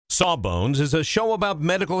Sawbones is a show about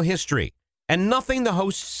medical history, and nothing the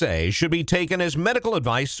hosts say should be taken as medical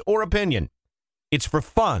advice or opinion. It's for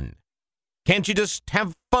fun. Can't you just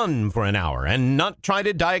have fun for an hour and not try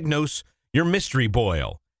to diagnose your mystery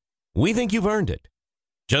boil? We think you've earned it.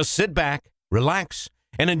 Just sit back, relax,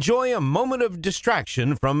 and enjoy a moment of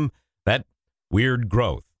distraction from that weird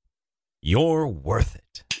growth. You're worth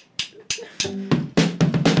it.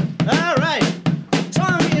 All right.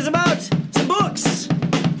 Song is about some books.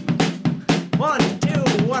 1, 2,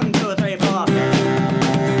 1, 2, 3, 4.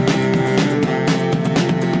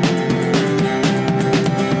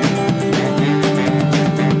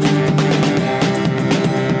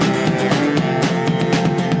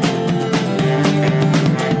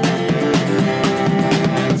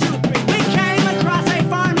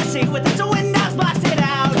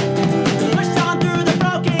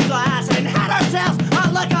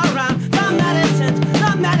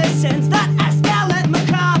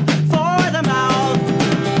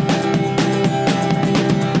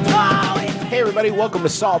 Welcome to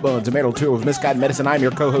Sawbones, a marital tour with Misguided Medicine. I'm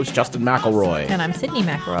your co-host, Justin McElroy. And I'm Sydney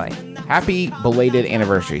McElroy. Happy belated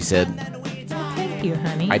anniversary, Sid. Thank you,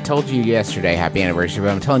 honey. I told you yesterday happy anniversary,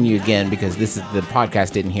 but I'm telling you again because the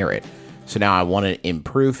podcast didn't hear it. So now I want it in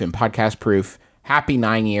proof, in podcast proof. Happy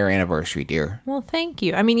 9-year anniversary, dear. Well, thank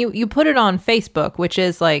you. I mean, you put it on Facebook, which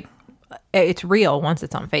is like, it's real once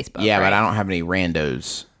it's on Facebook. Yeah, right? But I don't have any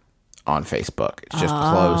randos on Facebook. It's just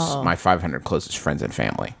close, my 500 closest friends and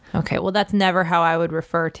family. Okay, well, that's never how I would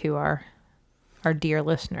refer to our dear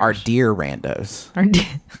listeners. Our dear randos.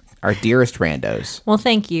 Our dearest randos. Well,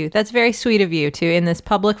 thank you. That's very sweet of you to, in this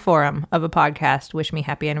public forum of a podcast, wish me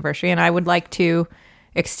happy anniversary. And I would like to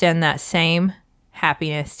extend that same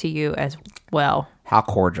happiness to you as well. How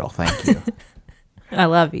cordial. Thank you. I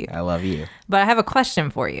love you. I love you. But I have a question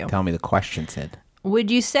for you. Tell me the question, Sid.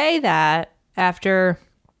 Would you say that after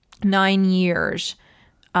 9 years,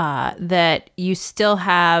 that you still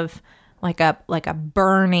have like a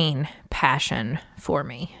burning passion for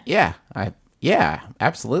me? Yeah,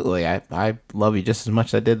 absolutely. I love you just as much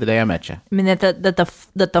as I did the day I met you. I mean that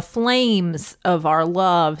the flames of our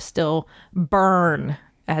love still burn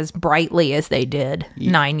as brightly as they did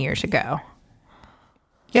 9 years ago.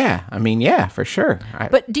 Yeah, I mean, yeah, for sure.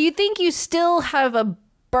 But do you think you still have a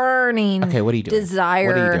burning what are you doing?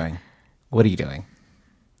 desire? What are you doing?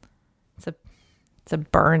 It's a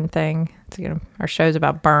burn thing. Our show's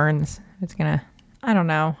about burns. I don't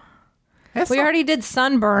know. We already did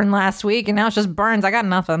sunburn last week, and now it's just burns. I got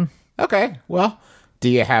nothing. Okay, well, do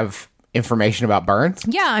you have information about burns?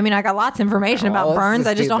 Yeah, I mean, I got lots of information about burns.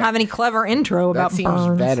 I just don't have any clever intro about burns. That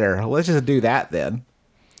seems better. Let's just do that then.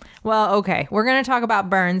 Well, okay. We're going to talk about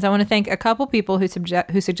burns. I want to thank a couple people who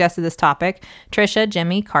suggested this topic. Trisha,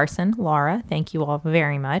 Jimmy, Carson, Laura. Thank you all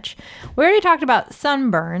very much. We already talked about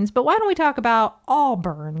sunburns, but why don't we talk about all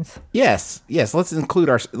burns? Yes. Let's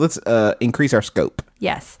increase our scope.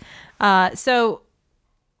 Yes. So,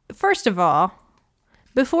 first of all,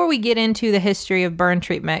 before we get into the history of burn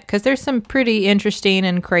treatment, because there's some pretty interesting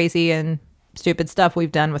and crazy and stupid stuff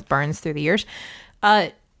we've done with burns through the years,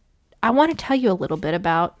 I want to tell you a little bit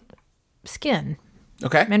about skin.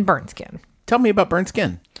 Okay. And burn skin. Tell me about burn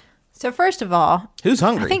skin. So first of all, who's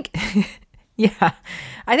hungry?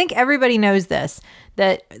 I think everybody knows this,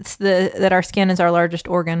 that our skin is our largest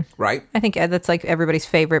organ. Right. I think that's like everybody's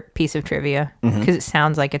favorite piece of trivia because it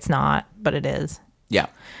sounds like it's not, but it is. Yeah.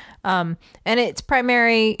 And its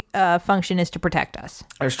primary function is to protect us.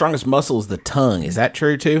 Our strongest muscle is the tongue. Is that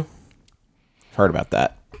true too? Heard about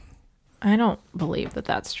that. I don't believe that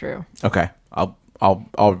that's true. Okay.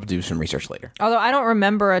 I'll do some research later. Although I don't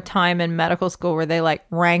remember a time in medical school where they like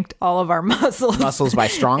ranked all of our muscles by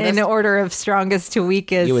strongest in order of strongest to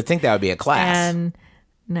weakest. You would think that would be a class. And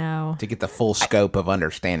no. To get the full scope of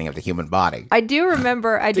understanding of the human body. I do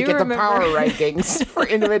remember the power rankings for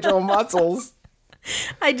individual muscles.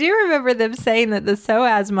 I do remember them saying that the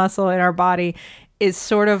psoas muscle in our body is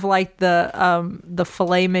sort of like the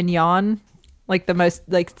filet mignon. Like the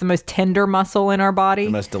most tender muscle in our body.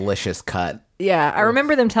 The most delicious cut. Yeah, I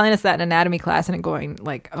remember them telling us that in anatomy class and it going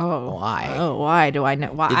like, oh, why? Oh, why do I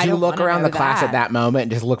know? Why? Did you look around the class at that moment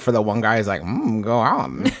and just look for the one guy who's like, go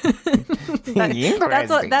on.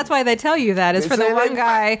 That's why they tell you that. Is for the one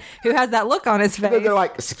guy who has that look on his face. They're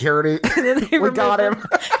like, security. We got him.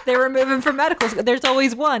 They remove him from medical school. There's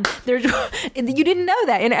always one. You didn't know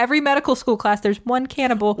that. In every medical school class, there's one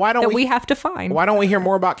cannibal we have to find. Why don't we hear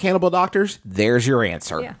more about cannibal doctors? There's your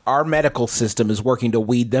answer. Yeah. Our medical system is working to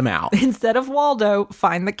weed them out. Instead of Waldo,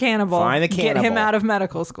 find the cannibal. Find the cannibal. Get him out of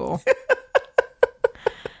medical school.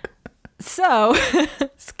 So,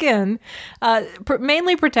 skin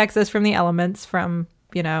mainly protects us from the elements from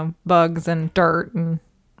bugs and dirt and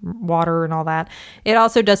water and all that. It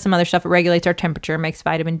also does some other stuff. It regulates our temperature, makes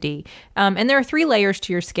vitamin D. And there are 3 layers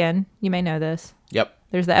to your skin. You may know this. Yep.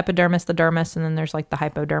 There's the epidermis, the dermis, and then there's like the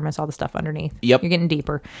hypodermis, all the stuff underneath. Yep. You're getting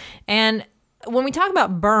deeper. And when we talk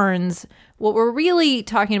about burns, what we're really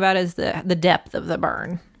talking about is the depth of the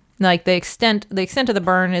burn. Like the extent of the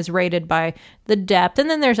burn is rated by the depth. And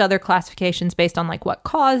then there's other classifications based on like what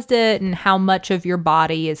caused it and how much of your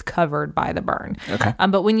body is covered by the burn. Okay.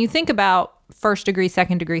 But when you think about 1st degree,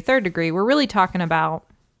 2nd degree, 3rd degree, we're really talking about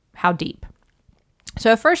how deep.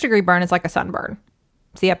 So a 1st degree burn is like a sunburn.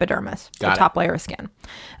 It's the epidermis, the top layer of skin.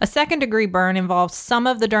 A 2nd degree burn involves some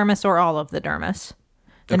of the dermis or all of the dermis,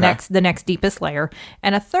 the next deepest layer.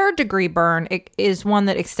 And a 3rd degree burn is one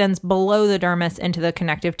that extends below the dermis into the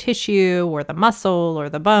connective tissue or the muscle or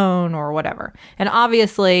the bone or whatever. And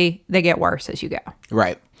obviously, they get worse as you go.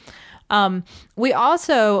 Right. We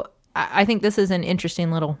also, I think this is an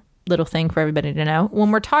interesting little thing for everybody to know.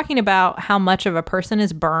 When we're talking about how much of a person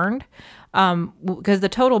is burned, because the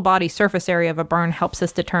total body surface area of a burn helps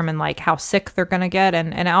us determine like how sick they're going to get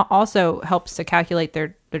and also helps to calculate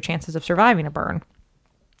their chances of surviving a burn.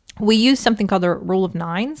 We use something called the rule of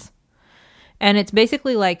 9s. And it's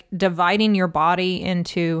basically like dividing your body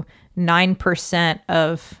into 9%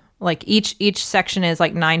 of like each section is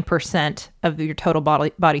like 9% of your total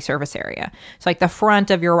body surface area. So like the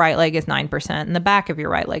front of your right leg is 9% and the back of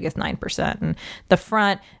your right leg is 9%. And the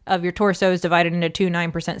front of your torso is divided into 2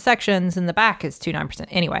 9% sections and the back is 2 9%.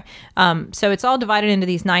 Anyway, so it's all divided into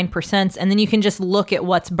these 9%. And then you can just look at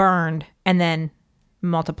what's burned and then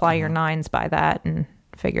multiply your 9s by that and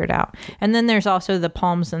figure it out. And then there's also the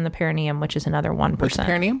palms and the perineum, which is another 1%. What's the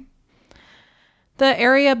perineum? The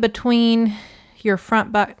area between your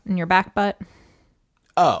front butt and your back butt.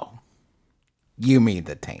 Oh. You mean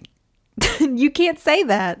the taint. You can't say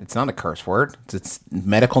that. It's not a curse word. It's its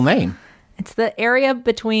medical name. It's the area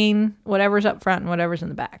between whatever's up front and whatever's in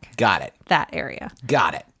the back. Got it. That area.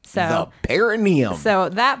 Got it. So the perineum. So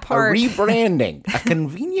that part. A rebranding. A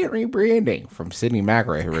convenient rebranding from Sydney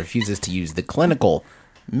McRae, who refuses to use the clinical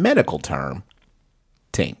medical term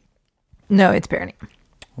taint. No, it's perineum.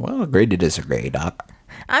 Well, agree to disagree, Doc.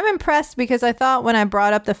 I'm impressed because I thought when I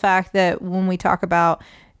brought up the fact that when we talk about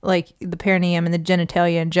like the perineum and the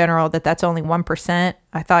genitalia in general, that's only 1%.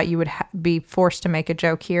 I thought you would be forced to make a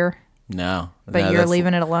joke here. No. But you're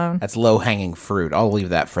leaving it alone? That's low-hanging fruit. I'll leave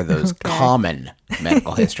that for those common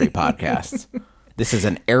medical history podcasts. This is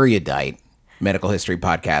an erudite medical history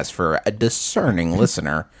podcast for a discerning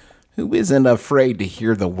listener who isn't afraid to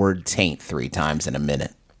hear the word taint 3 times in a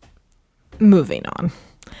minute. Moving on.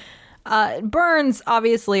 Burns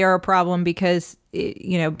obviously are a problem because,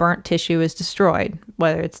 burnt tissue is destroyed,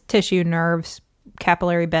 whether it's tissue, nerves,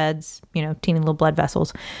 capillary beds, teeny little blood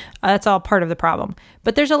vessels. That's all part of the problem.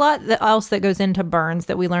 But there's a lot else that goes into burns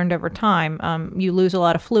that we learned over time. You lose a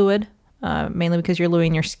lot of fluid, mainly because you're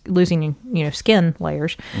losing skin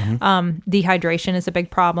layers. Mm-hmm. Dehydration is a big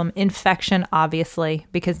problem. Infection, obviously,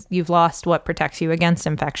 because you've lost what protects you against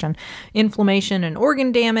infection. Inflammation and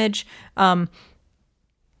organ damage.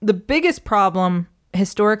 The biggest problem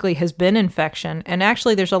historically has been infection. And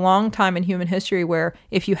actually, there's a long time in human history where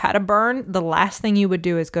if you had a burn, the last thing you would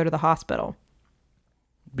do is go to the hospital.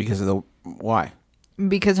 Because of the... Why?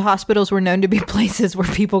 Because hospitals were known to be places where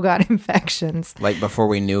people got infections. Like before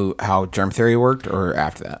we knew how germ theory worked or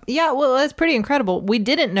after that? Yeah, well, that's pretty incredible. We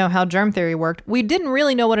didn't know how germ theory worked. We didn't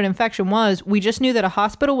really know what an infection was. We just knew that a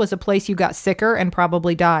hospital was a place you got sicker and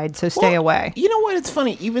probably died, so stay away. You know what? It's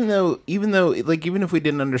funny. Even if we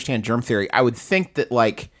didn't understand germ theory, I would think that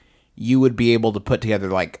like you would be able to put together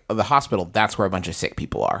like the hospital, that's where a bunch of sick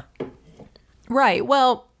people are. Right.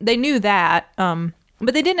 Well, they knew that.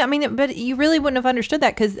 But they didn't. But you really wouldn't have understood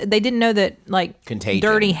that because they didn't know that like contagion.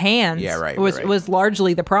 Dirty hands was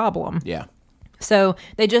largely the problem. Yeah. So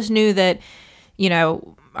they just knew that,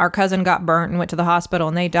 our cousin got burnt and went to the hospital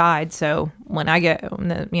and they died. So when I get, when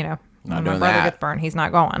my brother gets burnt, he's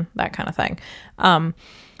not going. That kind of thing.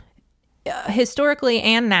 Historically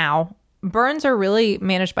and now, burns are really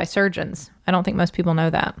managed by surgeons. I don't think most people know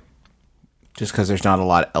that. Just because there's not a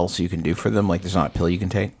lot else you can do for them, like there's not a pill you can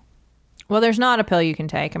take. Well, there's not a pill you can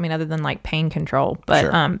take. Other than like pain control. But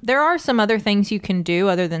sure. There are some other things you can do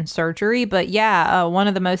other than surgery. But yeah, one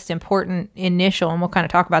of the most important initial, and we'll kind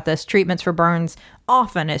of talk about this, treatments for burns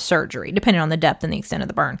often is surgery, depending on the depth and the extent of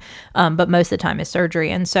the burn. But most of the time is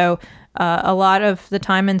surgery. And so a lot of the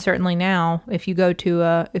time, and certainly now, if you go to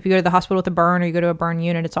the hospital with a burn or you go to a burn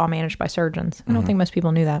unit, it's all managed by surgeons. I don't think most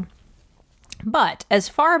people knew that. But as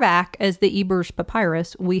far back as the Ebers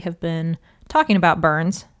Papyrus, we have been talking about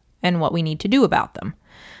burns and what we need to do about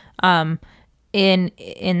them.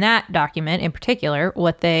 In that document in particular,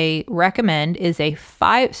 what they recommend is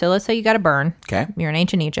so let's say you got a burn. Okay. You're in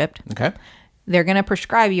ancient Egypt. Okay. They're going to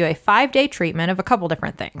prescribe you a 5-day treatment of a couple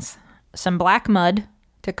different things. Some black mud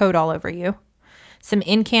to coat all over you, some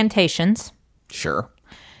incantations, Sure.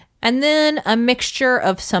 and then a mixture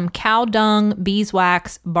of some cow dung,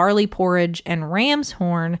 beeswax, barley porridge, and ram's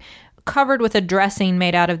horn covered with a dressing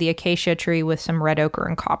made out of the acacia tree with some red ochre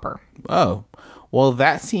and copper. Oh, well,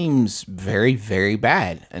 that seems very, very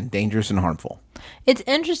bad and dangerous and harmful. It's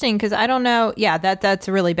interesting because I don't know. Yeah, that's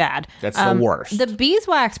really bad. That's the worst. The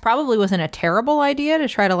beeswax probably wasn't a terrible idea to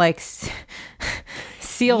try to like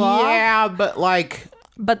seal off. Yeah, but like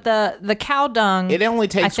But the cow dung. it only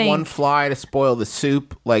takes think- one fly to spoil the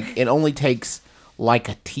soup. Like it only takes like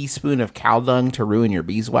a teaspoon of cow dung to ruin your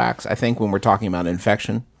beeswax, I think, when we're talking about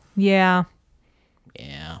infection. Yeah.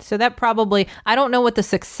 Yeah. So that probably, I don't know what the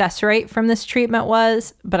success rate from this treatment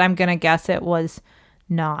was, but I'm going to guess it was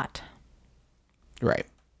not Right.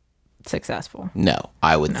 successful. No,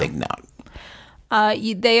 I would think not.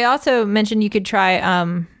 They also mentioned you could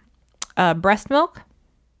try breast milk.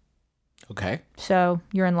 Okay. So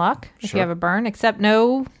you're in luck if Sure. you have a burn, except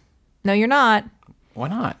no, you're not, Why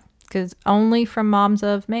not? because only from moms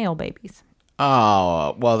of male babies.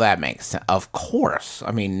 Oh, well, that makes sense. Of course.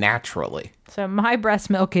 I mean, naturally. So my breast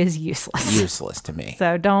milk is useless. Useless to me.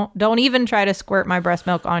 So don't even try to squirt my breast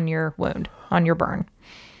milk on your wound, on your burn.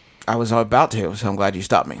 I was about to, so I'm glad you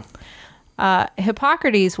stopped me.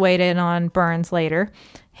 Hippocrates weighed in on burns later.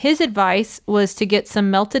 His advice was to get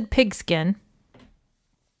some melted pig skin.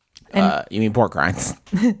 You mean pork rinds?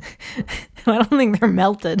 I don't think they're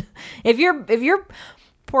melted. If your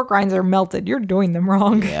pork rinds are melted, you're doing them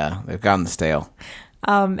wrong. Yeah, they've gotten stale.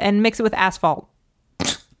 And mix it with asphalt.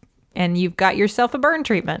 And you've got yourself a burn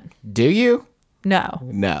treatment. Do you? No.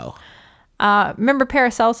 No. Remember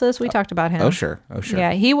Paracelsus? We talked about him. Oh, sure. Oh, sure.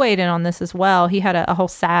 Yeah, he weighed in on this as well. He had a whole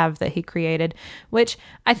salve that he created, which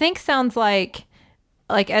I think sounds like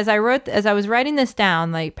as I was writing this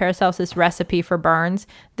down, like Paracelsus recipe for burns,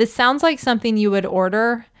 this sounds like something you would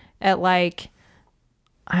order at like,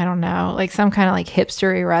 I don't know, like some kind of like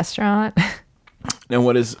hipstery restaurant. And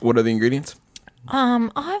what are the ingredients? I'll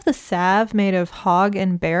have the salve made of hog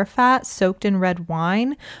and bear fat soaked in red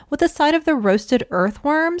wine with a side of the roasted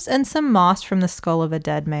earthworms and some moss from the skull of a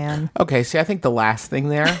dead man. Okay, see, I think the last thing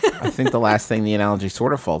there, the analogy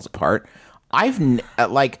sort of falls apart. Are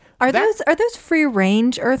those free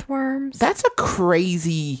range earthworms? That's a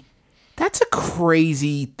crazy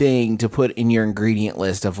thing to put in your ingredient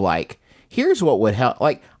list of like, here's what would help.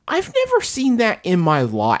 Like, I've never seen that in my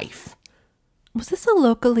life. Was this a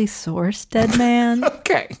locally sourced dead man?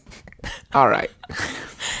 Okay. All right.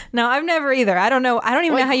 No, I've never either. I don't know. I don't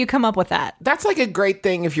even know how you come up with that. That's like a great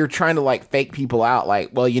thing if you're trying to like fake people out.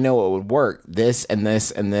 Like, well, you know what would work? This and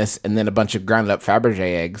this and this, and then a bunch of ground up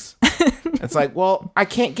Fabergé eggs. It's like, well, I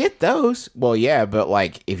can't get those. Well, yeah, but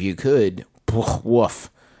like if you could, woof,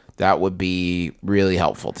 that would be really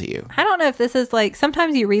helpful to you. I don't know if this is like,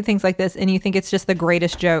 sometimes you read things like this and you think it's just the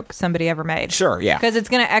greatest joke somebody ever made. Sure, yeah. Because it's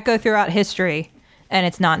going to echo throughout history and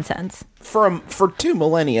it's nonsense. For 2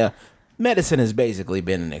 millennia, medicine has basically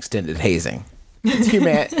been an extended hazing.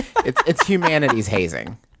 It's humanity's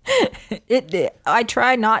hazing. I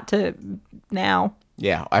try not to now.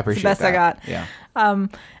 Yeah, I appreciate best I that. got. Yeah.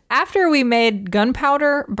 After we made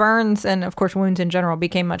gunpowder, burns and of course wounds in general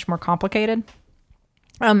became much more complicated.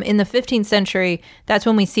 In the 15th century, that's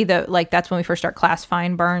when we see that's when we first start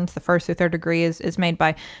classifying burns. The 1st through 3rd degree is made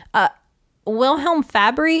by Wilhelm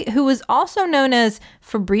Fabry, who was also known as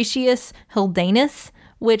Fabricius Hildanus,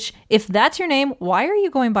 which, if that's your name, why are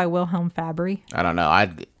you going by Wilhelm Fabry? I don't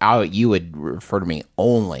know. You would refer to me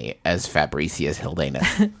only as Fabricius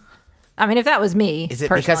Hildanus. I mean, if that was me, Is it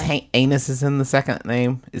personally. because anus is in the second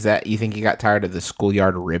name? Is that you think you got tired of the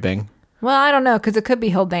schoolyard ribbing? Well, I don't know, because it could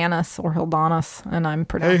be Hildanus or Hildanus, and I'm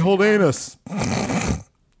pronouncing it hold anus.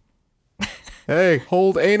 Hey,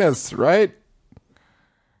 hold anus, right?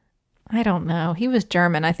 I don't know. He was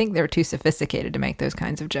German. I think they were too sophisticated to make those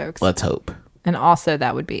kinds of jokes. Let's hope. And also,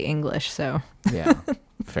 that would be English, so... Yeah,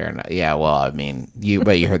 fair enough. Yeah, well, I mean, you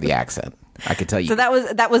heard the accent. I could tell you. So that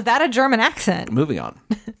was a German accent. Moving on.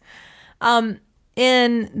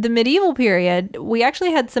 In the medieval period, we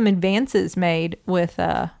actually had some advances made with,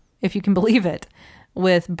 if you can believe it,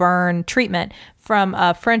 with burn treatment from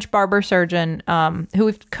a French barber surgeon who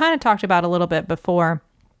we've kind of talked about a little bit before,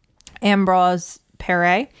 Ambroise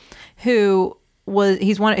Paré, who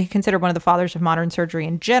he's considered one of the fathers of modern surgery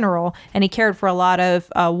in general, and he cared for a lot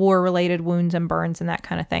of war-related wounds and burns and that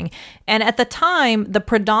kind of thing. And at the time, the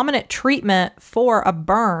predominant treatment for a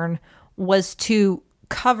burn was to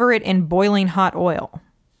cover it in boiling hot oil.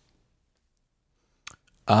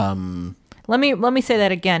 Let me say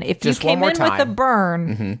that again. If you Just one came more in with a time.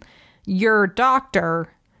 burn, your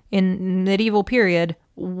doctor in medieval period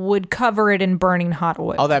would cover it in burning hot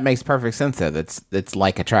oil. Oh, that makes perfect sense, though. That's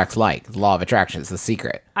like attracts like. The law of attraction is the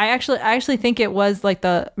secret. I actually think it was like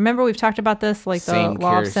remember we've talked about this, like the Same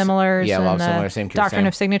law of cures. similars, Yeah, and law of the similars, same cures, doctrine same.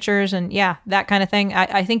 of signatures, and that kind of thing.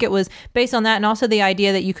 I think it was based on that, and also the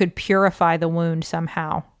idea that you could purify the wound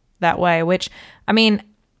somehow that way. Which, I mean,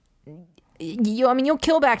 you'll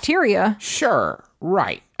kill bacteria. Sure,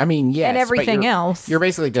 right. I mean, yes. And but everything you're- else. You're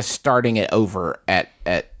basically just starting it over at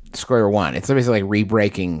square one. It's basically like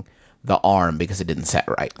re-breaking the arm because it didn't set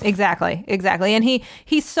right. Exactly.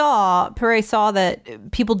 And Perret saw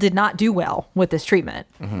that people did not do well with this treatment.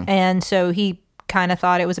 And so he kind of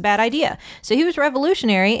thought it was a bad idea. So he was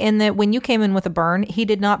revolutionary in that when you came in with a burn, he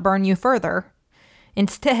did not burn you further.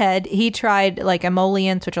 Instead, he tried like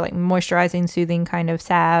emollients, which are like moisturizing, soothing kind of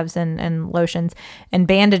salves and lotions, and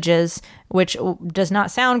bandages, which does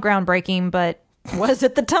not sound groundbreaking, but was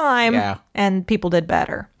at the time. Yeah. And people did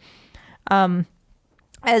better. We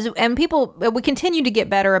continue to get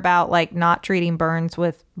better about like not treating burns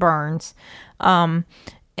with burns. And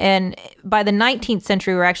by the 19th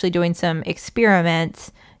century, we're actually doing some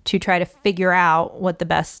experiments to try to figure out what the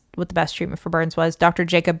best treatment for burns was. Dr.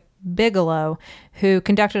 Jacob Bigelow, who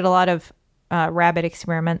conducted a lot of rabbit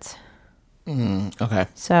experiments. Okay.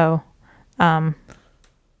 So,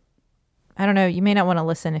 I don't know. You may not want to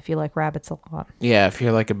listen if you like rabbits a lot. Yeah, if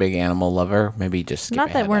you're like a big animal lover, maybe just skip Not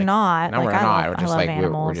that ahead, we're like- not. No, Like, we're I not. love- We're I just love like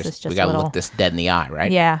animals. we're It's just just we gotta little- look this dead in the eye,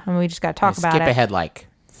 right? Yeah, and we just got to talk about Skip it. ahead like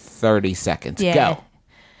 30 seconds. Yeah. Go.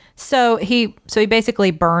 So he basically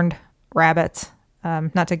burned rabbits,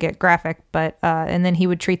 not to get graphic, but and then he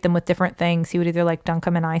would treat them with different things. He would either like dunk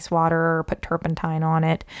them in ice water or put turpentine on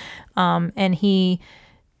it, and he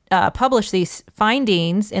published these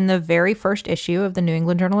findings in the very first issue of the New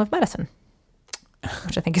England Journal of Medicine,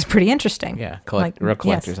 which I think is pretty interesting. Yeah, real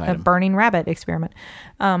collector's yes, item. a burning rabbit experiment.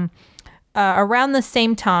 Around the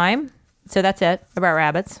same time, so that's it about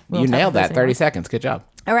rabbits. We You won't talk nailed about that. this 30 anymore. seconds. Good job.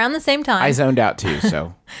 Around the same time, I zoned out too,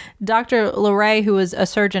 so. Dr. Luray, who was a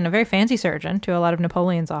surgeon, a very fancy surgeon to a lot of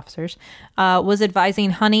Napoleon's officers, was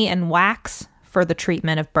advising honey and wax for the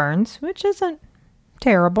treatment of burns, which isn't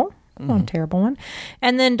terrible. Not a terrible one.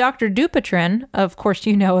 And then Dr. Dupuytren, of course,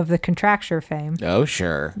 you know of the contracture fame. Oh,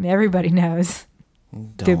 sure. Everybody knows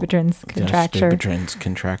Dupuytren's contracture. Dupuytren's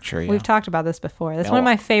contracture, yeah. We've talked about this before. That's one of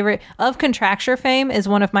my favorite, of contracture fame is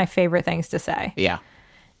one of my favorite things to say. Yeah.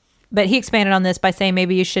 But he expanded on this by saying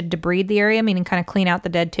maybe you should debride the area, meaning kind of clean out the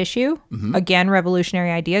dead tissue. Again,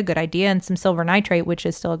 revolutionary idea, good idea, and some silver nitrate, which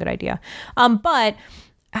is still a good idea. But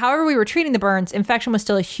however we were treating the burns, infection was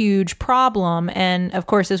still a huge problem. And of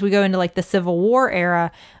course, as we go into like the Civil War era,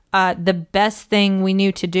 the best thing we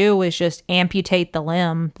knew to do was just amputate the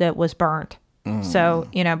limb that was burnt. So,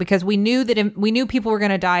 because we knew people were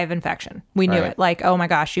going to die of infection. We knew Right. it. Like, oh my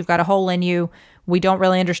gosh, you've got a hole in you. We don't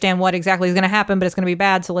really understand what exactly is going to happen, but it's going to be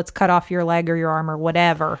bad. So let's cut off your leg or your arm or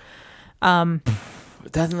whatever.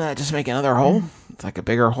 Doesn't that just make another hole? It's like a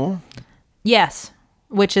bigger hole? Yes,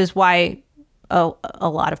 which is why a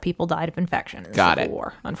lot of people died of infection in the Got Civil it.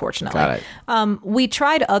 War, unfortunately. Got it. We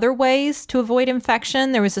tried other ways to avoid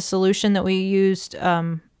infection. There was a solution that we used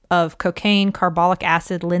of cocaine, carbolic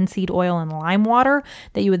acid, linseed oil, and lime water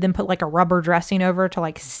that you would then put like a rubber dressing over to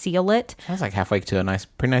like seal it. Sounds like halfway to a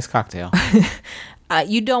pretty nice cocktail.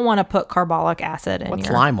 You don't want to put carbolic acid in What's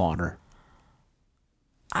your... lime water?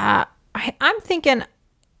 I'm thinking...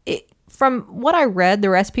 From what I read, the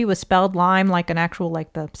recipe was spelled lime like an actual,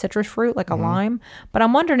 like the citrus fruit, like a lime. But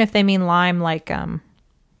I'm wondering if they mean lime like,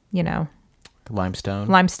 Limestone?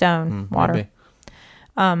 limestone water. Maybe.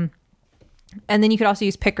 And then you could also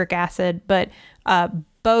use picric acid, but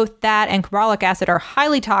both that and carbolic acid are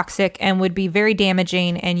highly toxic and would be very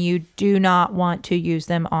damaging, and you do not want to use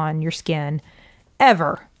them on your skin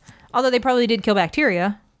ever. Although they probably did kill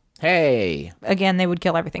bacteria. Hey, Again, they would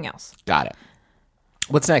kill everything else. got it.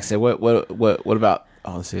 What's next? So what about,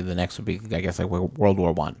 let's see, the next would be, I guess, like World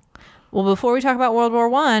War I. Well, before we talk about World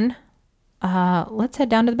War I, let's head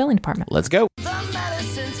down to the billing department. Let's go. The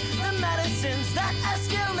medicines that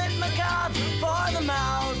escalate macabre for the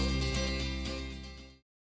mouth.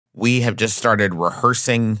 We have just started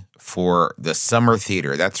rehearsing for the summer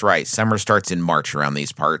theater. That's right. Summer starts in March around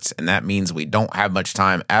these parts, and that means we don't have much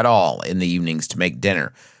time at all in the evenings to make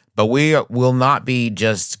dinner. But we will not be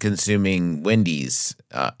just consuming Wendy's,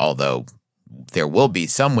 although there will be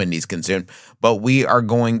some Wendy's consumed, but we are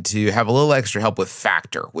going to have a little extra help with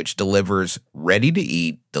Factor, which delivers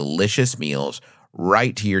ready-to-eat, delicious meals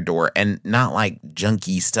right to your door, and not like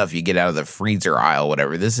junky stuff you get out of the freezer aisle,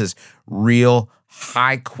 whatever. This is real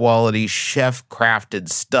high quality chef crafted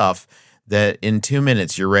stuff that in 2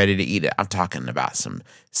 minutes you're ready to eat it. I'm talking about some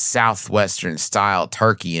Southwestern style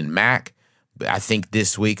turkey and mac. I think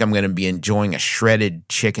this week I'm going to be enjoying a shredded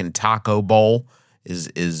chicken taco bowl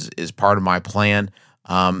is part of my plan.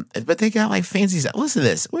 But they got like fancy stuff. Listen to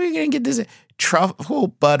this. Where are you going to get this? Truffle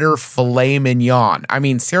butter filet mignon. I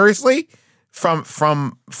mean, seriously? From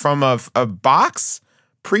a box?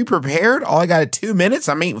 Pre-prepared? All I got at 2 minutes?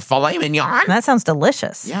 I'm eating filet mignon? That sounds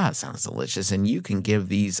delicious. Yeah, it sounds delicious. And you can give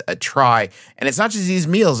these a try. And it's not just these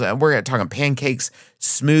meals. We're talking pancakes,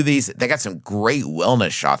 smoothies. They got some great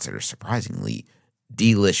wellness shots that are surprisingly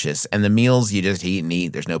delicious. And the meals you just eat and eat.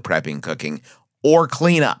 There's no prepping, cooking, or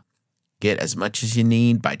cleanup. Get as much as you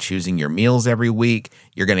need by choosing your meals every week.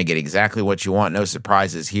 You're going to get exactly what you want. No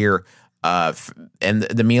surprises here. And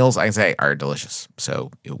the meals, I can say, are delicious.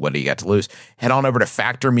 So what do you got to lose? Head on over to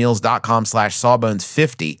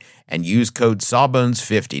factormeals.com/sawbones50 and use code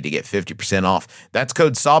sawbones50 to get 50% off. That's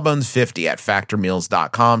code sawbones50 at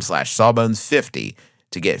factormeals.com/sawbones50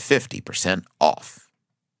 to get 50% off.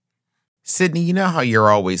 Sydney, you know how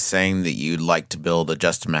you're always saying that you'd like to build a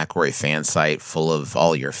Justin McElroy fan site full of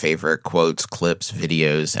all your favorite quotes, clips,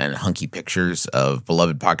 videos, and hunky pictures of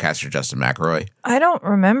beloved podcaster Justin McElroy? I don't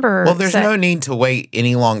remember. Well, there's no need to wait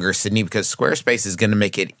any longer, Sydney, because Squarespace is going to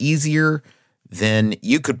make it easier than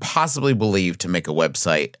you could possibly believe to make a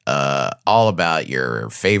website all about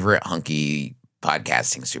your favorite hunky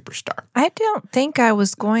podcasting superstar. I don't think I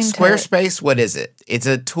was going to. Squarespace, what is it? It's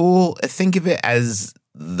a tool. Think of it as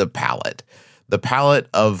the palette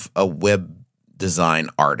of a web design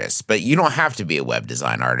artist. But you don't have to be a web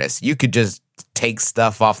design artist. You could just take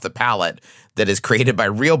stuff off the palette that is created by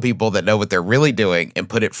real people that know what they're really doing and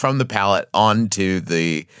put it from the palette onto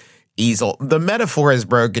the easel. The metaphor is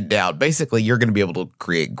broken down. Basically, you're going to be able to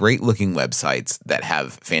create great looking websites that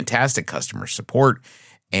have fantastic customer support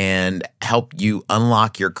and help you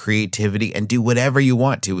unlock your creativity and do whatever you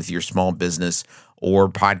want to with your small business or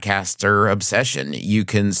podcaster obsession. You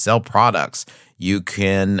can sell products. You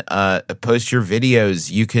can post your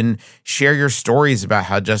videos. You can share your stories about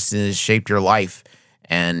how Justin has shaped your life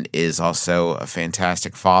and is also a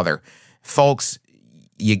fantastic father. Folks,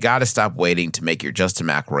 you got to stop waiting to make your Justin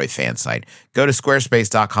McElroy fan site. Go to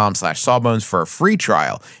squarespace.com/sawbones for a free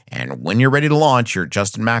trial. And when you're ready to launch your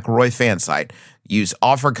Justin McElroy fan site, use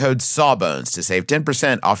offer code SAWBONES to save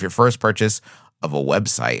 10% off your first purchase of a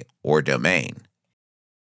website or domain.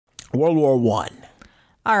 World War I.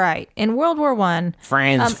 All right. In World War I,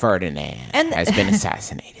 Franz Ferdinand has been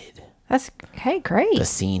assassinated. Hey, great. The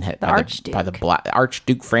scene the Archduke. by the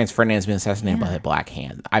Archduke Franz Ferdinand has been assassinated by the Black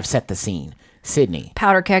Hand. I've set the scene. Sydney.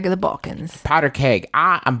 Powder keg of the Balkans. Powder keg.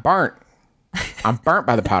 I'm burnt. I'm burnt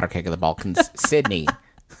by the powder keg of the Balkans. Sydney.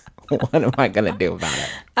 What am I going to do about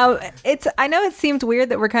it? I know it seems weird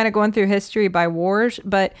that we're kind of going through history by wars,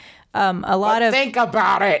 but think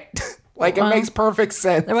about it. It makes perfect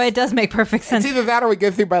sense. Well, it does make perfect sense. It's either that or we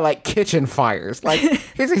go through by kitchen fires.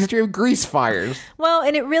 Here's a history of grease fires. Well,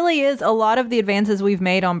 and it really is. A lot of the advances we've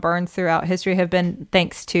made on burns throughout history have been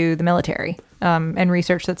thanks to the military and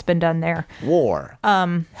research that's been done there. War.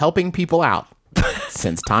 Helping people out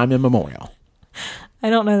since time immemorial.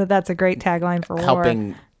 I don't know that that's a great tagline for war.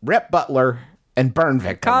 Helping Rhett Butler and burn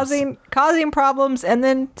victims. Causing problems and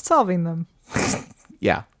then solving them.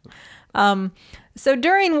 Yeah. So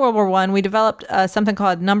during World War I, we developed something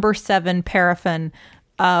called number 7 paraffin,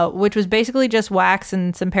 which was basically just wax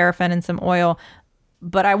and some paraffin and some oil.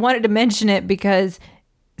 But I wanted to mention it because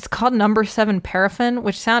it's called number 7 paraffin,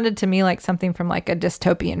 which sounded to me like something from a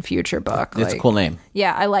dystopian future book. It's a cool name.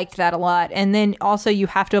 Yeah, I liked that a lot. And then also you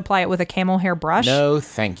have to apply it with a camel hair brush. No,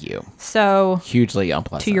 thank you. So hugely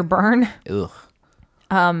unpleasant. To your burn. Ugh.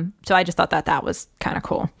 So I just thought that was kind of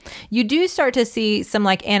cool. You do start to see some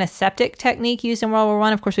antiseptic technique used in World War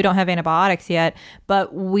I. Of course, we don't have antibiotics yet,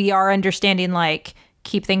 but we are understanding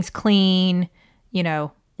keep things clean,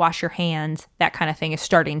 wash your hands. That kind of thing is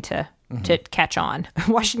starting to catch on.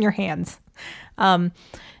 Washing your hands.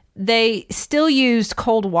 They still used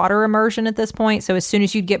cold water immersion at this point. So as soon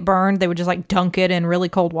as you'd get burned, they would just dunk it in really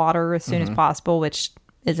cold water as soon as possible, which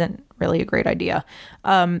isn't really a great idea.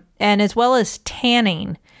 And as well as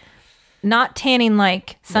tanning, not tanning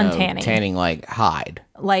sun tanning. Tanning hide.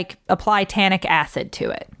 Apply tannic acid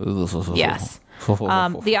to it. Yes.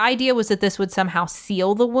 The idea was that this would somehow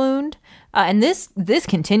seal the wound. And this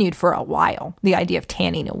continued for a while, the idea of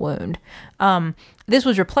tanning a wound. This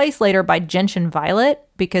was replaced later by gentian violet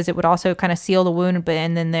because it would also kind of seal the wound.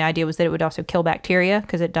 And then the idea was that it would also kill bacteria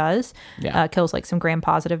because it does. Yeah. Kills like some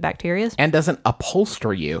gram-positive bacteria. And doesn't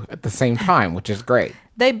upholster you at the same time, which is great.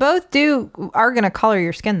 They both are going to color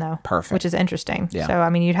your skin, though. Perfect. Which is interesting. Yeah. So, I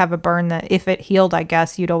mean, you'd have a burn that if it healed, I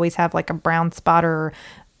guess, you'd always have like a brown spot or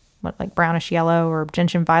like brownish yellow, or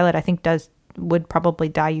gentian violet, I think would probably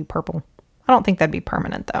dye you purple. I don't think that'd be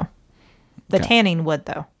permanent, though. The tanning would,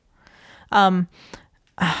 though.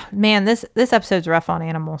 Man, this episode's rough on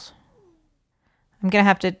animals. I'm going to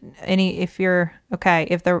have to,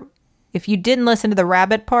 if you didn't listen to the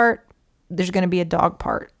rabbit part, there's going to be a dog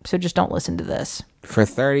part. So just don't listen to this. For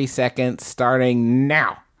 30 seconds, starting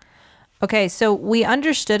now. Okay, so we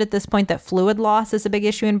understood at this point that fluid loss is a big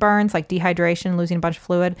issue in burns, like dehydration, losing a bunch of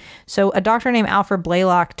fluid. So a doctor named Alfred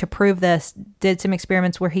Blaylock, to prove this, did some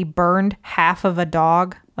experiments where he burned half of a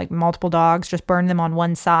dog, like multiple dogs, just burned them on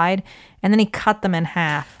one side, and then he cut them in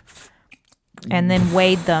half and then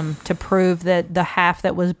weighed them to prove that the half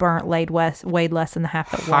that was burnt weighed less than the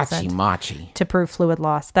half that wasn't. Hachi-machi. To prove fluid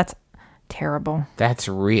loss. That's terrible. That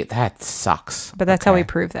sucks. But that's how we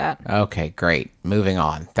prove that. Okay, great. Moving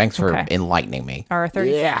on. Thanks for enlightening me. Our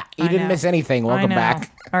 30. Yeah, you didn't miss anything. Welcome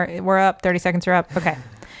back. All right, we're up. 30 seconds are up. Okay.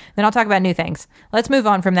 Then I'll talk about new things. Let's move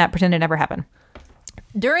on from that. Pretend it never happened.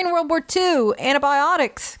 During World War II,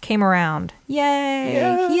 antibiotics came around. Yay!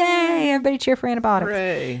 Yay! Everybody cheer for antibiotics.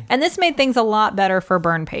 Hooray. And this made things a lot better for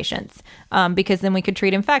burn patients because then we could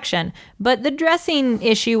treat infection. But the dressing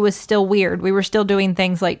issue was still weird. We were still doing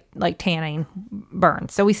things like tanning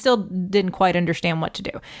burns. So we still didn't quite understand what to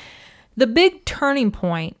do. The big turning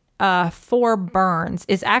point for burns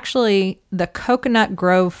is actually the Coconut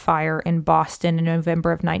Grove fire in Boston in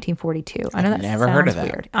November of 1942. I know that never heard of sounds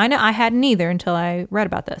that. weird. I know, I hadn't either until I read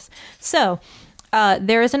about this. So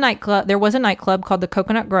there was a nightclub called the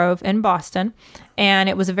Coconut Grove in Boston, and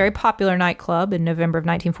it was a very popular nightclub in November of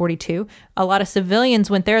 1942. A lot of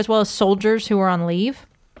civilians went there as well as soldiers who were on leave.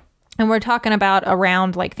 And we're talking about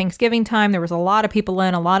around like Thanksgiving time. There was a lot of people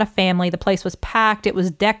in, a lot of family. The place was packed. It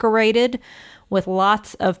was decorated with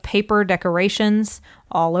lots of paper decorations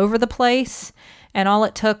all over the place. And all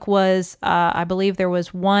it took was, I believe there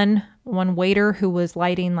was one waiter who was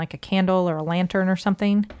lighting like a candle or a lantern or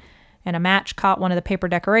something, and a match caught one of the paper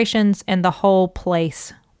decorations, and the whole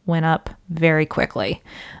place went up very quickly.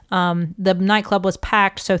 The nightclub was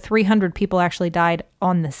packed, so 300 people actually died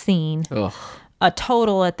on the scene. Ugh. A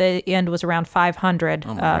total at the end was around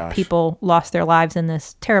 500 people lost their lives in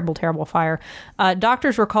this terrible, terrible fire.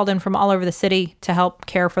 Doctors were called in from all over the city to help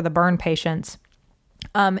care for the burn patients.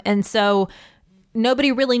 And so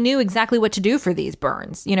nobody really knew exactly what to do for these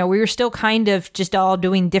burns. You know, we were still kind of just all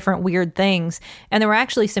doing different weird things. And there were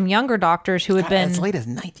actually some younger doctors who had been as late as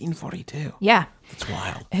 1942. Yeah. It's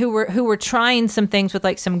wild. Who were trying some things with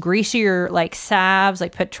like some greasier like salves,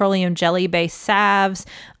 like petroleum jelly based salves.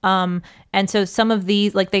 And so some of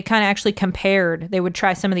these, like they kind of actually compared. They would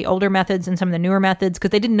try some of the older methods and some of the newer methods because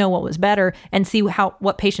they didn't know what was better and see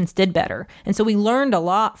what patients did better. And so we learned a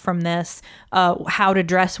lot from this, how to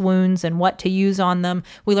dress wounds and what to use on them.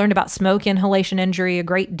 We learned about smoke inhalation injury a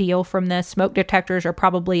great deal from this. Smoke detectors are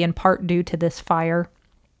probably in part due to this fire.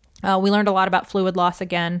 We learned a lot about fluid loss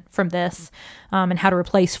again from this, and how to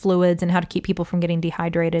replace fluids and how to keep people from getting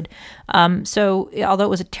dehydrated. So although it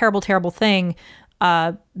was a terrible, terrible thing,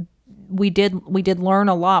 we did learn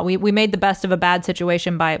a lot. We made the best of a bad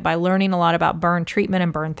situation by learning a lot about burn treatment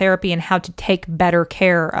and burn therapy and how to take better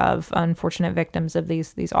care of unfortunate victims of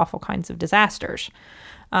these awful kinds of disasters.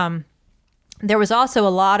 There was also a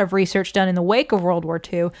lot of research done in the wake of World War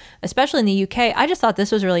II, especially in the UK. I just thought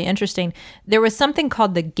this was really interesting. There was something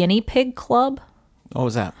called the Guinea Pig Club. What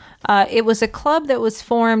was that? It was a club that was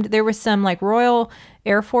formed. There were some like Royal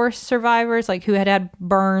Air Force survivors, like who had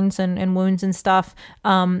burns and wounds and stuff.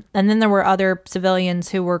 And then there were other civilians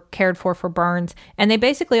who were cared for burns. And they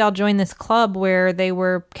basically all joined this club where they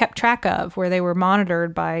were kept track of, where they were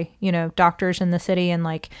monitored by, doctors in the city, and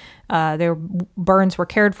like their burns were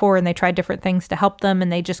cared for, and they tried different things to help them,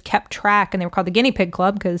 and they just kept track. And they were called the Guinea Pig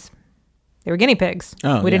Club because they were guinea pigs.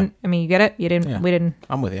 Oh, we didn't. I mean, you get it. You didn't. Yeah. We didn't.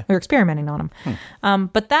 I'm with you. We were experimenting on them.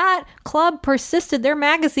 But that club persisted. Their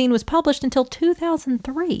magazine was published until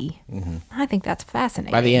 2003. Mm-hmm. I think that's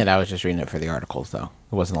fascinating. By the end, I was just reading it for the articles, though.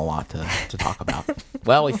 There wasn't a lot to talk about.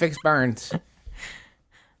 Well, we fixed burns.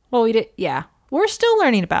 Well, we did. Yeah, we're still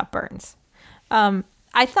learning about burns.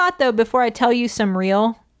 I thought though, before I tell you some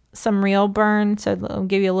real burns, so I'll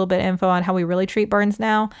give you a little bit of info on how we really treat burns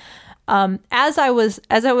now. As I was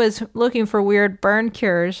looking for weird burn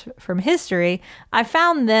cures from history, I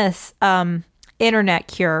found this internet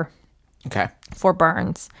cure Okay. for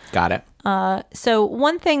burns. Got it. So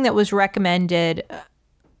one thing that was recommended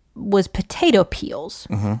was potato peels.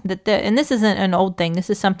 And this isn't an old thing. This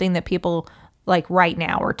is something that people like right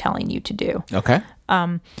now are telling you to do. Okay.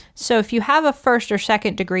 So if you have a first or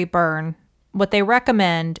second degree burn, what they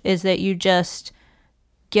recommend is that you just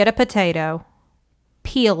get a potato,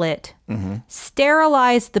 peel it,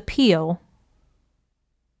 sterilize the peel.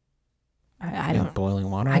 I don't. Boiling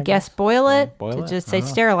water. I guess boil it. Boil They it? just say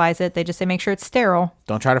sterilize it. They just say make sure it's sterile.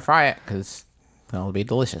 Don't try to fry it because that'll be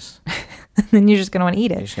delicious. Then you're just going to want to eat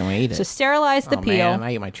You're it. just gonna eat it. So sterilize the Oh, peel. man,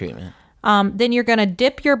 I eat my treatment. Then you're going to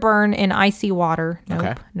dip your burn in icy water. Nope.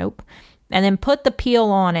 Okay. Nope. And then put the peel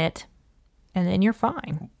on it, and then you're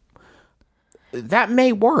fine. That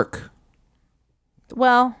may work.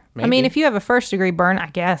 Well, I mean, Maybe. if you have a first degree burn, I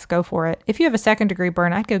guess go for it. If you have a second degree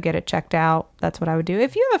burn, I'd go get it checked out. That's what I would do.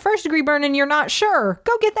 If you have a first degree burn and you're not sure,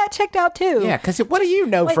 go get that checked out too. Yeah, because what do you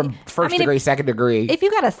know Wait, from first I mean, degree, second degree? If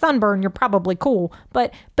you got a sunburn, you're probably cool.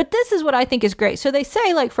 But this is what I think is great. So they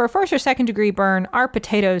say, like, for a first or second degree burn, our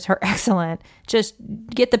potatoes are excellent. Just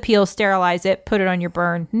get the peel, sterilize it, put it on your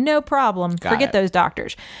burn. No problem. Forget it. those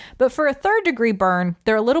doctors. But for a third degree burn,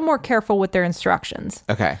 they're a little more careful with their instructions.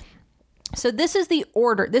 Okay. So this is the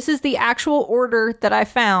order. This is the actual order that I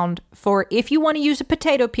found for if you want to use a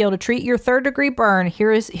potato peel to treat your third degree burn.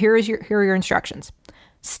 Here are your instructions.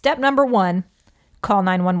 Step number 1, call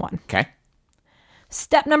 911. Okay.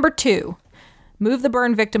 Step number 2, move the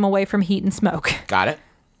burn victim away from heat and smoke. Got it.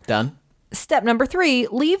 Done. Step number 3,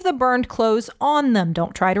 leave the burned clothes on them.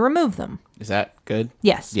 Don't try to remove them. Is that good?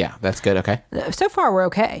 Yes. Yeah, that's good. Okay. So far we're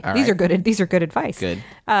okay. All These right. are good. These are good advice. Good.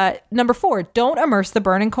 Number 4, don't immerse the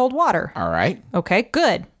burn in cold water. All right. Okay,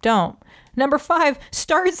 good. Don't. Number 5,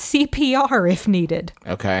 start CPR if needed.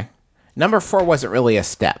 Okay. Number 4 wasn't really a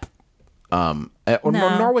step.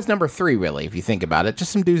 Nor was number 3 really, if you think about it.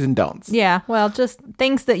 Just some do's and don'ts. Yeah, well, just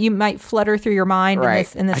things that you might flutter through your mind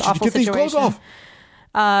Right. in this I should awful get these situation. clothes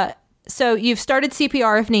off. So you've started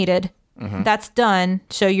CPR if needed. That's done.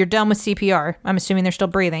 So you're done with CPR. I'm assuming they're still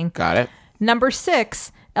breathing. Got it. Number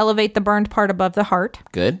 6, elevate the burned part above the heart.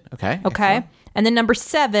 Good. Okay. Okay. Excellent. And then number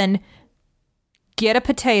 7, get a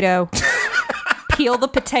potato, peel the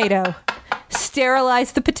potato,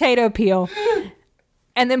 sterilize the potato peel,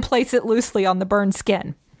 and then place it loosely on the burned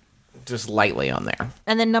skin. Just lightly on there.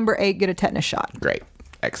 And then number 8, get a tetanus shot. Great.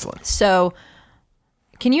 Excellent. So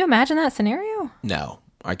can you imagine that scenario? No,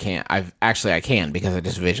 I can't. I can because I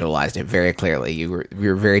just visualized it very clearly. You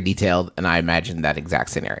were very detailed, and I imagined that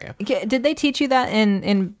exact scenario. Did they teach you that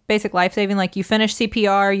in basic life saving? Like you finish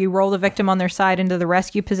CPR, you roll the victim on their side into the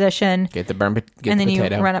rescue position, Get the burn. Get and then the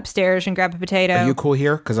potato. you run upstairs and grab a potato. Are you cool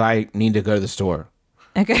here? Because I need to go to the store.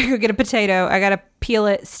 I gotta go get a potato. I gotta peel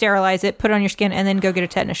it, sterilize it, put it on your skin, and then go get a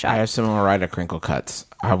tetanus shot. I have similar right of crinkle cuts.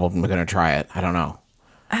 I'm going to try it. I don't know.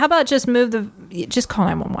 How about just just call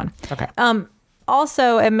 911? Okay.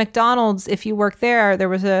 Also, at McDonald's, if you work there, there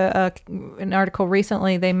was an article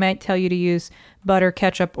recently. They might tell you to use butter,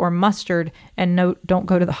 ketchup, or mustard, and don't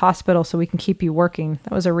go to the hospital so we can keep you working.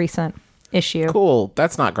 That was a recent issue. Cool.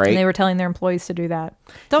 That's not great. And they were telling their employees to do that.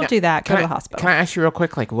 Don't do that. Go to the hospital. Can I ask you real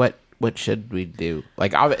quick, like, what should we do?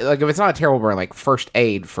 Like if it's not a terrible burn, like first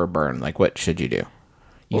aid for a burn, like what should you do?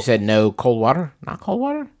 You said no cold water? Not cold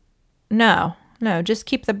water? No, just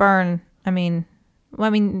keep the burn.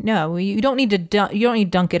 No, you don't need to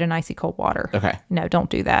dunk it in icy cold water. Okay. No, don't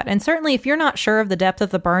do that. And certainly if you're not sure of the depth of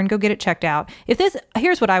the burn, go get it checked out.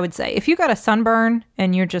 Here's what I would say. If you got a sunburn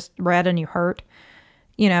and you're just red and you hurt,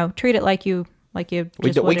 treat it like you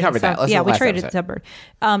just we covered that. Yeah, we treated sunburn.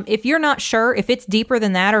 If you're not sure if it's deeper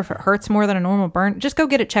than that or if it hurts more than a normal burn, just go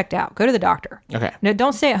get it checked out. Go to the doctor. Okay. No,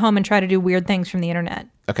 don't stay at home and try to do weird things from the internet.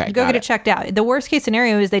 Okay, Go got get it. it checked out. The worst case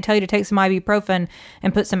scenario is they tell you to take some ibuprofen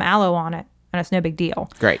and put some aloe on it, and it's no big deal.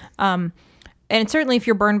 Great. And certainly if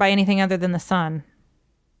you're burned by anything other than the sun,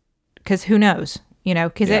 because who knows,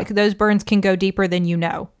 because Yeah. those burns can go deeper than you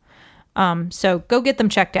know. So go get them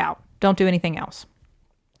checked out. Don't do anything else.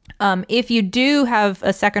 If you do have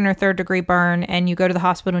a second or third degree burn and you go to the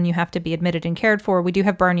hospital and you have to be admitted and cared for, we do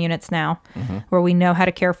have burn units now where we know how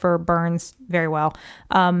to care for burns very well.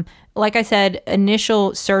 Like I said,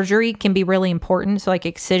 initial surgery can be really important. So like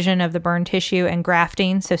excision of the burn tissue and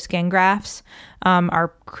grafting, so skin grafts.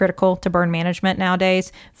 are critical to burn management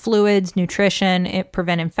nowadays. Fluids, nutrition, it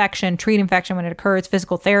prevent infection, treat infection when it occurs,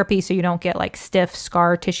 physical therapy so you don't get like stiff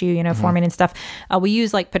scar tissue, forming and stuff. We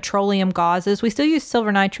use like petroleum gauzes. We still use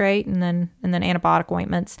silver nitrate and then antibiotic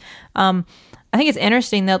ointments. I think it's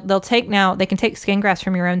interesting that they can take skin grafts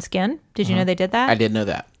from your own skin. Did you know they did that? I did know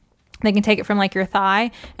that. They can take it from like your thigh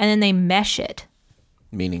and then they mesh it.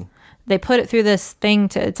 Meaning? They put it through this thing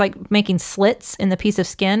it's like making slits in the piece of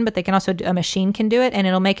skin, but they can also, a machine can do it and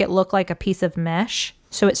it'll make it look like a piece of mesh.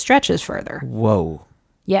 So it stretches further. Whoa.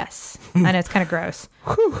 Yes. I know it's kind of gross,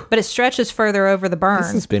 but it stretches further over the burn.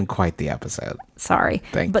 This has been quite the episode. Sorry.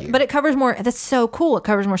 Thank you. But it covers more. That's so cool. It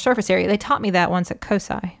covers more surface area. They taught me that once at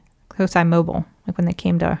COSI Mobile, like when they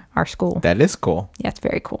came to our school. That is cool. Yeah, it's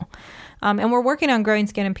very cool. And we're working on growing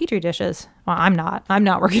skin in Petri dishes. Well, I'm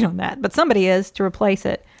not working on that, but somebody is to replace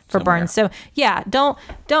it for burns. So yeah, don't,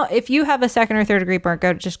 if you have a second or third degree burn,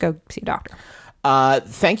 just go see a doctor.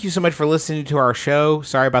 Thank you so much for listening to our show.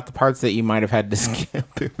 Sorry about the parts that you might have had to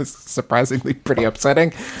skip. It was surprisingly pretty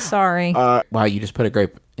upsetting. Sorry. Wow, you just put a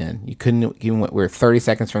grape in. You couldn't even, we're 30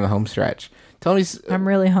 seconds from the home stretch. Tell me. I'm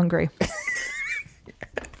really hungry.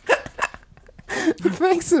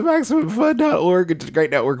 Thanks to MaximumFun.org. It's a great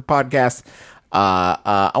network of podcasts.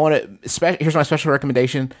 I want to, here's my special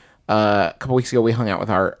recommendation. A couple weeks ago, we hung out with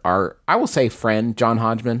our I will say friend, John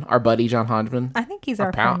Hodgman, our buddy, John Hodgman. I think he's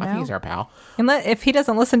our pal. friend now. I think he's our pal. And if he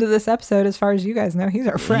doesn't listen to this episode, as far as you guys know, he's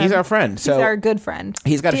our friend. He's our friend. He's our good friend.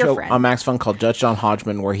 He's got Dear a show friend. on Max Fun called Judge John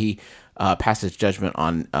Hodgman, where he passes judgment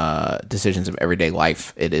on decisions of everyday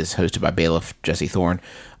life. It is hosted by bailiff Jesse Thorne,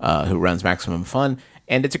 who runs Maximum Fun.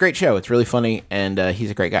 And it's a great show. It's really funny, and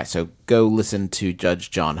he's a great guy. So go listen to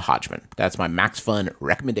Judge John Hodgman. That's my Max Fun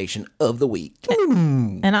recommendation of the week.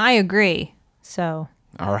 And I agree. So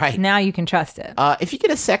all right. now you can trust it. If you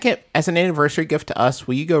get a second as an anniversary gift to us,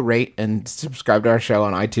 will you go rate and subscribe to our show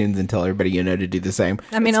on iTunes and tell everybody you know to do the same?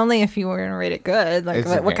 I mean, only if you were going to rate it good. Like,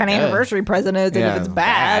 what kind of anniversary present is it if it's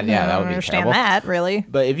bad? Yeah, that I would don't be understand terrible. that, really.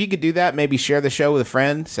 But if you could do that, maybe share the show with a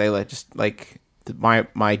friend. Say,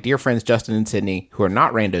 my dear friends Justin and Sydney, who are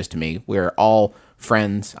not randos to me, we're all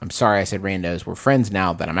friends. I'm sorry I said randos. We're friends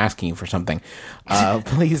now that I'm asking you for something.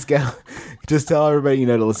 Please go. Just tell everybody you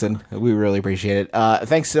know to listen. We really appreciate it.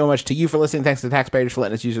 Thanks so much to you for listening. Thanks to the taxpayers for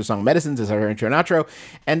letting us use their song Medicines as our intro and outro.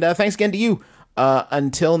 And thanks again to you.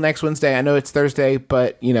 Until next Wednesday. I know it's Thursday,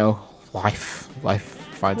 but, life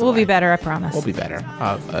finds a We'll way. be better, I promise. We'll be better.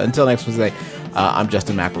 Until next Wednesday, I'm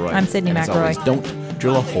Justin McElroy. I'm Sydney And as McElroy. always, don't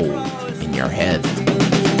drill a hole in your head.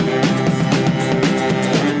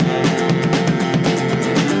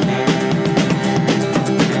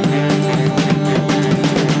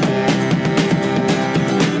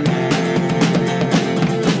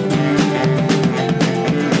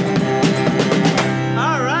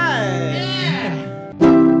 All right.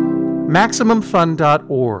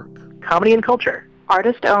 MaximumFun.org. Comedy and culture.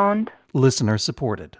 Artist owned. Listener supported.